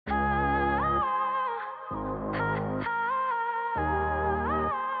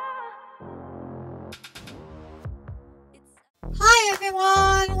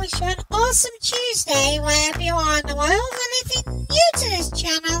everyone, wish you an awesome Tuesday wherever you are in the world, and if you're new to this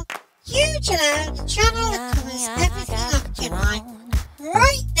channel, the channel that covers everything Avakin like.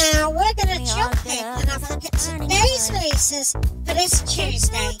 Right now we're going to jump in and have a look at today's releases for this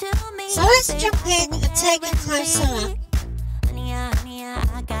Tuesday. So let's jump in and take a closer look. Honey,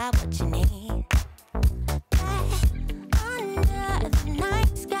 I got what you need. Under the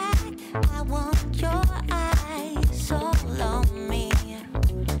night sky, I want your eyes all on me.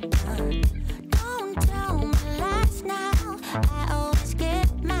 Don't tell me lies now, I always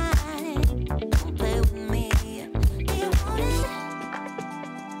get mine. Don't play with me. Do you want it?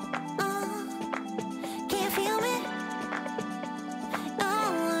 Can't feel me? No,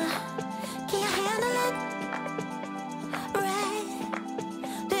 can't handle it? Right?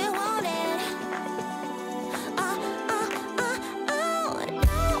 Do you want it?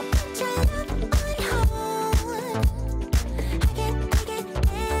 Don't put your love on hold. I can't take it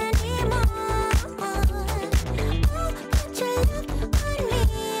anymore. Put your love on me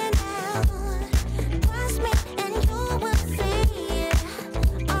now. Trust me and you will see it.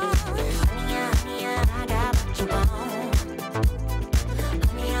 Honey, I got what you want.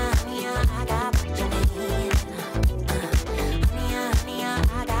 Honey, I got what you need. Honey, I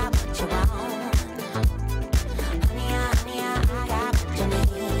got what you want. Honey, I got what you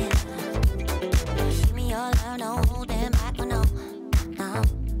need. Give me your love, no holding back, no.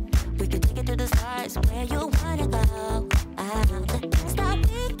 We could take it to the stars, where you wanna go. The things that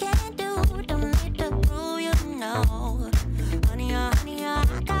we can do, don't need to prove you know. Honey, I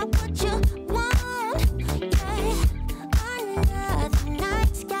got what you want. Yeah, under the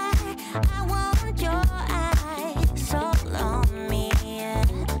night sky, I want your eyes all on me.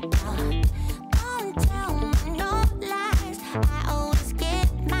 Don't tell me no lies, I always get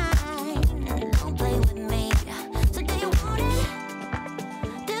mine. Don't play with me. So do you want it?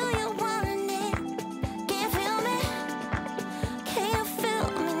 Do you want it? Can't feel me? Can you feel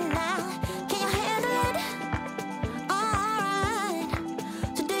me now? Can you handle it? Alright.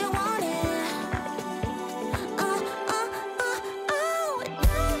 So do you want it? Don't put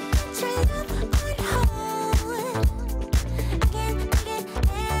your love on hold. I can't take it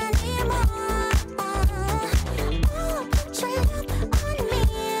anymore. Put your love on me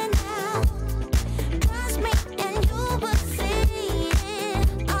now. Trust me and you will see it.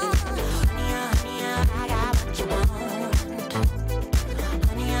 Honey, I got what you want.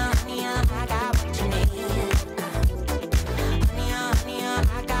 Honey, I got what you need. Honey, I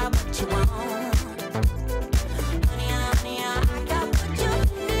got what you want. Honey, I got what you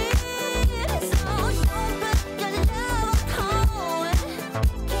need. So don't put your love on hold.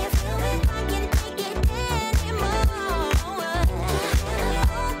 Can't feel me, I can't take it anymore. Don't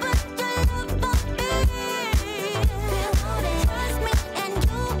put your love on me. Trust me and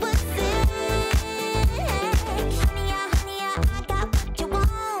you will see. Honey, I got what you want.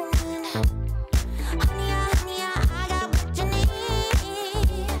 Honey, I got what you need.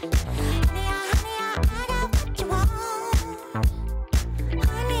 Honey, I got what you want.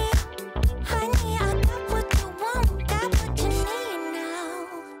 Honey, I got what you want, got what you need now.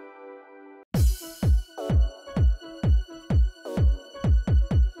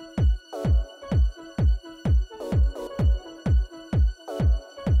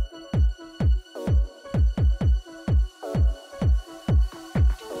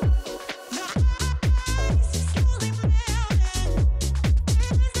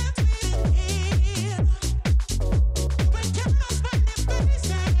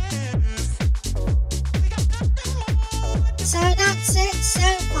 So that's it so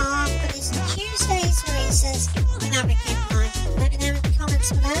far for this Tuesday's releases in Avakin Life. Let me know in the comments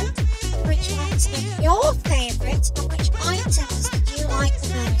below which ones are your favourites and which items did you like the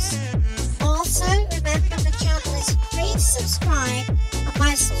most. Also, remember the channel is free to subscribe, and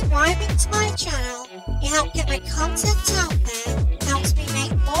by subscribing to my channel, you help get my content out there, helps me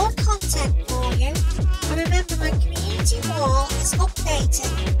make more content for you, and remember my community wall is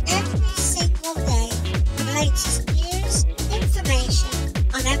updated every single day with the latest news, information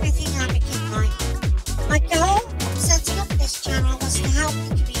on everything Avakin like. My goal of setting up this channel was to help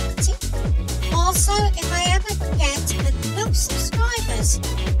the community. Also, if I ever get enough subscribers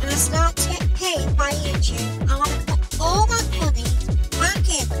and I start to get paid by YouTube, I want to put all that money back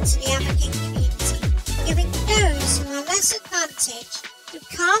into the Avakin community, giving those who are less advantaged, who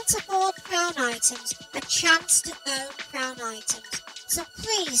can't afford crown items, a chance to own crown items. So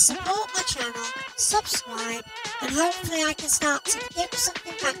please support my channel, subscribe, and hopefully I can start to give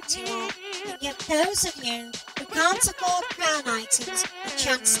something back to you all and give those of you who can't afford crown items a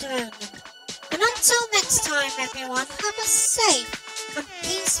chance to own them. And until next time everyone, have a safe a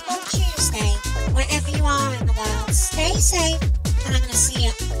peaceful Tuesday wherever you are in the world. Stay safe, and I'm going to see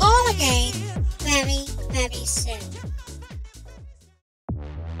you all again very, very soon.